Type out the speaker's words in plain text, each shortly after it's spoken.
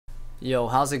Yo,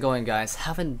 how's it going, guys?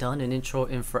 Haven't done an intro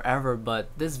in forever, but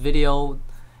this video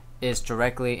is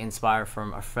directly inspired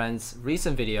from a friend's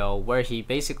recent video where he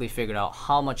basically figured out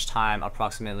how much time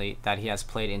approximately that he has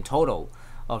played in total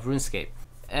of RuneScape.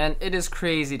 And it is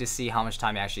crazy to see how much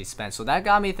time he actually spent. So that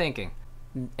got me thinking,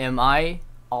 am I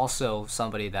also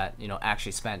somebody that,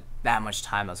 actually spent that much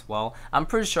time as well? I'm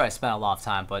pretty sure I spent a lot of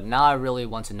time, but now I really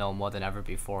want to know more than ever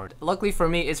before. Luckily for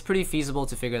me, it's pretty feasible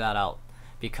to figure that out,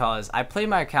 because I play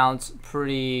my accounts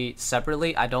pretty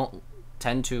separately. I don't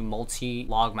tend to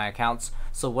multi-log my accounts.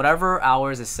 So whatever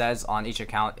hours it says on each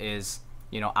account is,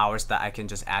 hours that I can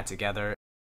just add together.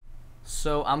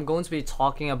 So I'm going to be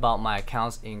talking about my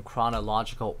accounts in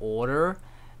chronological order.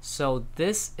 So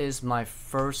this is my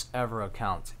first ever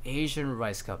account, Asian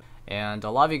RiceCup. And a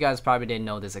lot of you guys probably didn't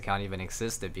know this account even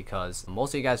existed, because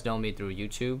most of you guys know me through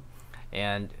YouTube.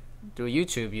 And through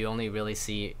YouTube, you only really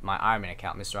see my Iron Man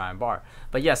account, Mr. Iron Bar.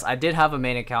 But yes, I did have a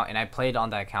main account, and I played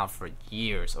on that account for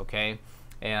years, okay?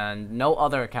 And no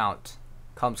other account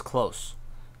comes close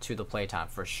to the playtime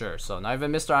for sure. So not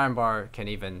even Mr. Iron Bar can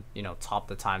even, top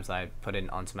the times I put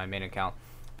in onto my main account.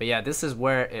 But yeah, this is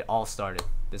where it all started.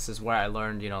 This is where I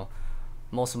learned,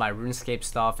 most of my RuneScape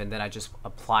stuff, and then I just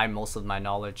apply most of my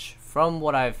knowledge from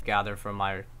what I've gathered from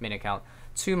my main account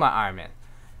to my Iron Man.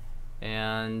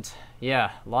 And yeah,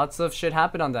 lots of shit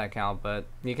happened on that account, but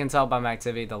you can tell by my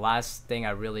activity, the last thing I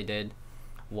really did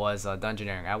was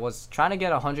dungeoneering. I was trying to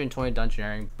get 120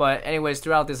 dungeoneering, but anyways,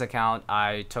 throughout this account,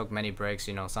 I took many breaks.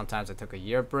 Sometimes I took a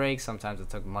year break, sometimes I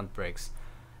took month breaks.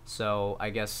 So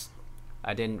I guess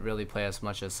I didn't really play as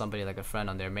much as somebody like a friend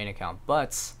on their main account,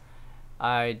 but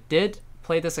I did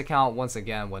play this account once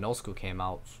again when Old School came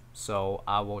out. So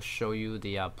I will show you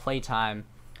the playtime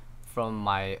from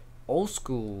my Old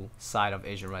School side of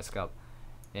Asian RiceCup,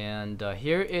 and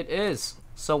here it is.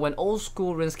 So when Old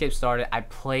School RuneScape started, I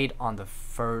played on the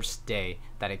first day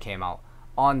that it came out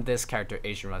on this character,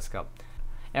 Asian RiceCup,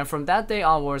 and from that day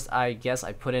onwards, I guess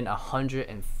I put in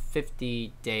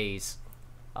 150 days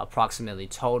approximately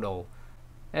total.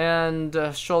 And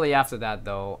shortly after that,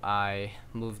 though, I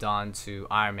moved on to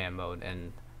Iron Man mode,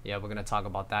 and yeah, we're gonna talk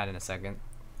about that in a second.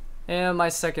 And my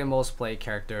second most played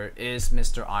character is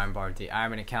Mr. Iron Bar, the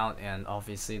Iron Man account, and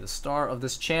obviously the star of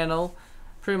this channel.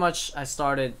 Pretty much I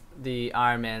started the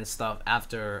Iron Man stuff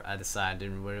after I decided I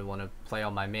didn't really want to play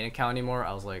on my main account anymore.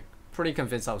 I was like pretty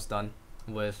convinced I was done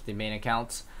with the main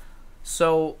account.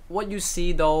 So what you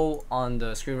see though on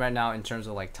the screen right now in terms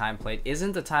of like time played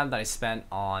isn't the time that I spent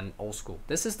on Old School.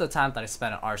 This is the time that I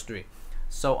spent on RS3.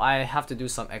 So I have to do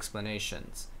some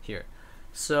explanations here.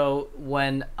 So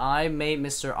when I made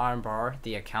Mr. Iron Bar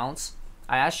the accounts,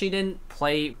 I actually didn't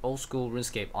play Old School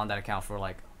RuneScape on that account for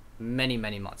like many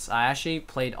months. I actually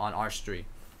played on RS3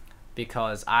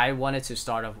 because I wanted to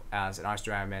start off as an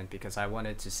RS3 Iron Man, because I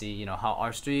wanted to see how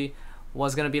RS3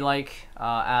 was gonna be like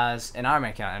as an Iron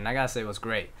Man account, and I gotta say it was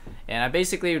great. And I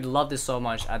basically loved it so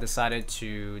much, I decided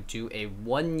to do a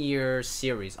 1-year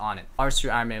series on it,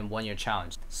 RS3 Iron Man 1-year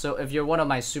challenge. So if you're one of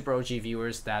my super OG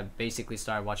viewers that basically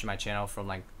started watching my channel from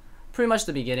like pretty much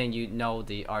the beginning, you know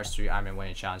the RS3 Iron Man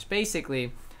 1-year challenge.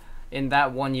 Basically, in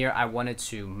that 1 year, I wanted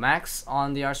to max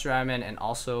on the RS3 Iron Man and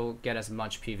also get as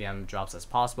much PVM drops as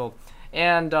possible.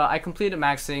 And I completed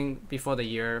maxing before the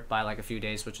year by like a few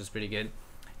days, which was pretty good.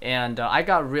 And I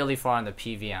got really far on the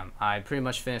PVM. I pretty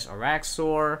much finished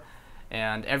Araxor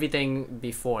and everything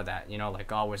before that,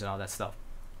 like hours and all that stuff.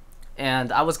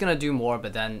 And I was gonna do more,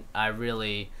 but then I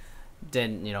really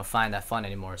didn't, find that fun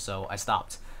anymore, so I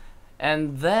stopped.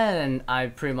 And then I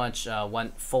pretty much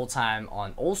went full-time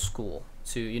on Old School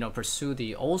to, pursue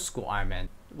the Old School Iron Man,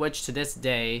 which to this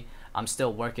day I'm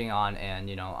still working on, and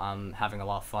I'm having a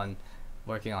lot of fun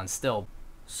working on still.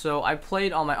 So I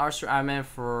played on my RS3 Iron Man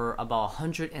for about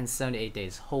 178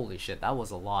 days. Holy shit, that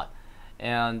was a lot.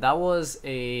 And that was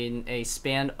a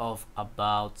span of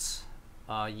about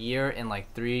a year and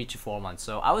like 3 to 4 months.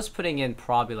 So I was putting in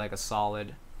probably like a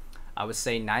solid, I would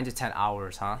say 9 to 10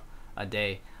 hours a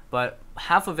day. But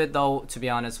half of it though, to be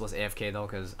honest, was AFK though,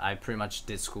 because I pretty much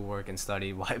did schoolwork and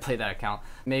study while I played that account.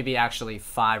 Maybe actually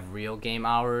 5 real game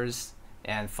hours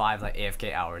and 5 like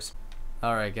AFK hours.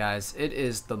 Alright guys, it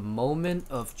is the moment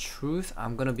of truth.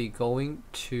 I'm gonna be going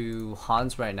to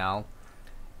Hans right now,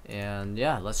 and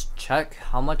yeah, let's check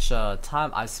how much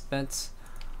time I spent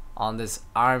on this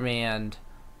Iron Man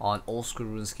on Old School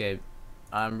RuneScape.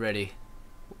 I'm ready.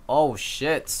 Oh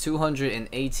shit,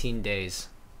 218 days.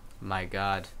 My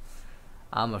god,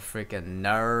 I'm a freaking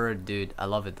nerd, dude. I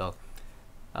love it though.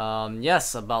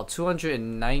 Yes, about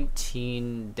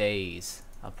 219 days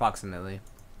approximately.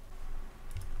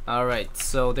 Alright,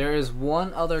 so there is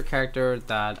one other character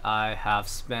that I have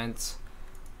spent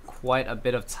quite a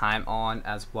bit of time on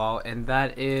as well, and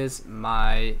that is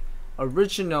my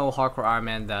original Hardcore Iron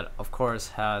Man that of course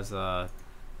has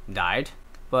died.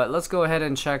 But let's go ahead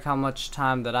and check how much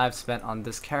time that I've spent on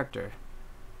this character.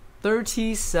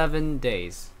 37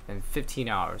 days and 15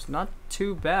 hours. Not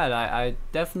too bad. I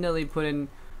definitely put in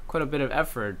quite a bit of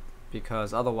effort,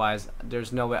 because otherwise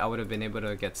there's no way I would have been able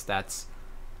to get stats,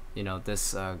 you know,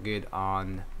 this good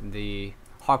on the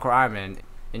Hardcore Iron Man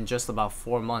in just about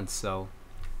 4 months.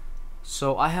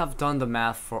 So I have done the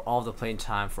math for all the playing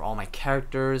time for all my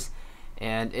characters,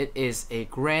 and it is a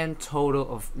grand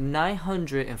total of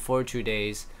 942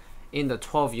 days in the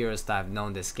 12 years that I've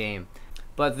known this game.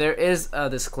 But there is a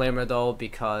disclaimer though,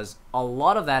 because a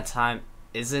lot of that time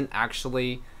isn't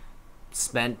actually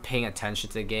spent paying attention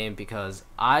to the game, because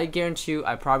I guarantee you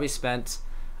I probably spent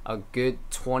a good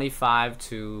 25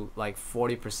 to like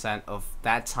 40% of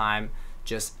that time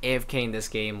just AFKing this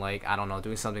game, like I don't know,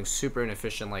 doing something super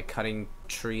inefficient like cutting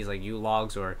trees like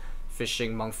logs or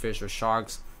fishing monkfish or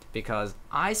sharks, because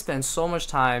I spend so much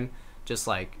time just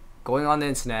like going on the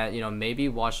internet, you know, maybe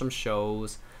watch some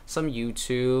shows, some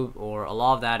YouTube, or a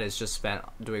lot of that is just spent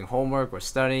doing homework or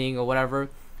studying or whatever.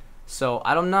 So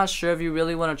I'm not sure if you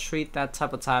really want to treat that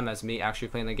type of time as me actually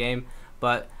playing the game,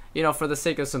 but you know, for the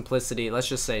sake of simplicity, let's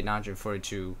just say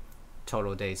 942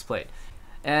 total days played.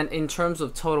 And in terms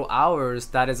of total hours,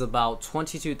 that is about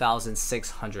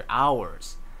 22,600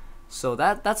 hours. So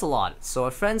that's a lot. So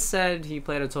a friend said he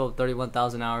played a total of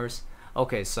 31,000 hours.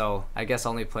 Okay, so I guess I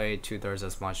only played 2/3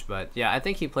 as much, but yeah, I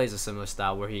think he plays a similar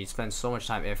style where he spends so much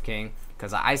time AFKing,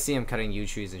 because I see him cutting yew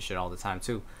trees and shit all the time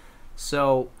too.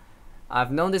 So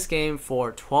I've known this game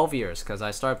for 12 years, because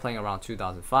I started playing around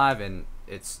 2005 and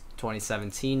it's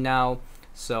 2017 now.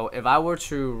 So if I were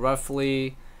to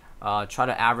roughly try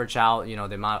to average out, you know,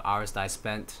 the amount of hours that I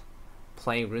spent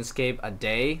playing RuneScape a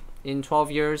day in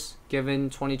 12 years, given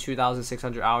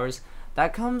 22,600 hours,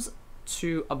 that comes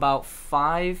to about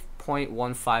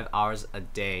 5.15 hours a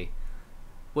day,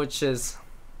 which is,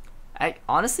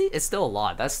 honestly, it's still a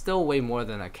lot. That's still way more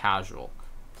than a casual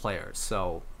player.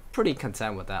 So pretty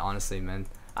content with that, honestly, man.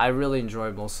 I really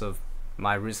enjoyed most of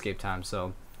my RuneScape time,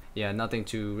 so yeah, nothing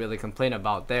to really complain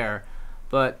about there.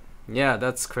 But yeah,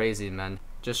 that's crazy, man.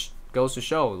 Just goes to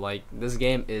show, like, this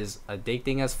game is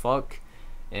addicting as fuck,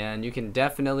 and you can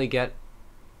definitely get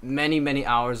many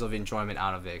hours of enjoyment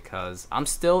out of it, because I'm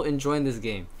still enjoying this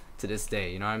game to this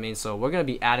day, you know what I mean? So we're gonna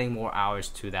be adding more hours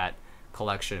to that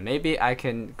collection. Maybe I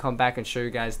can come back and show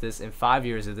you guys this in 5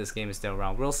 years if this game is still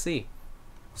around. We'll see.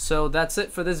 So that's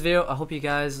it for this video. I hope you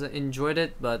guys enjoyed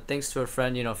it, but thanks to a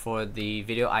friend, you know, for the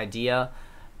video idea.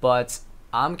 But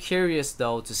I'm curious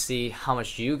though to see how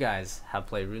much you guys have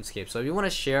played RuneScape. So if you want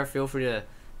to share, feel free to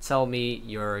tell me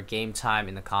your game time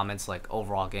in the comments, like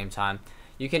overall game time.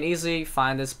 You can easily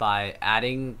find this by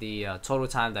adding the total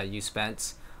time that you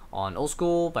spent on Old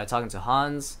School by talking to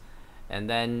Hans, and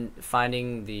then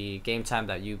finding the game time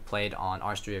that you played on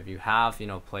R3 if you have, you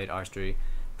know, played R3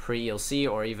 pre-ELC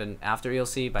or even after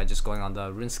ELC by just going on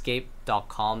the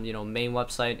RuneScape.com, you know, main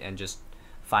website, and just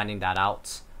finding that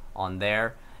out on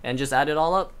there and just add it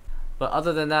all up. But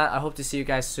other than that, I hope to see you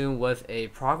guys soon with a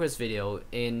progress video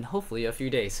in hopefully a few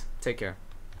days. Take care.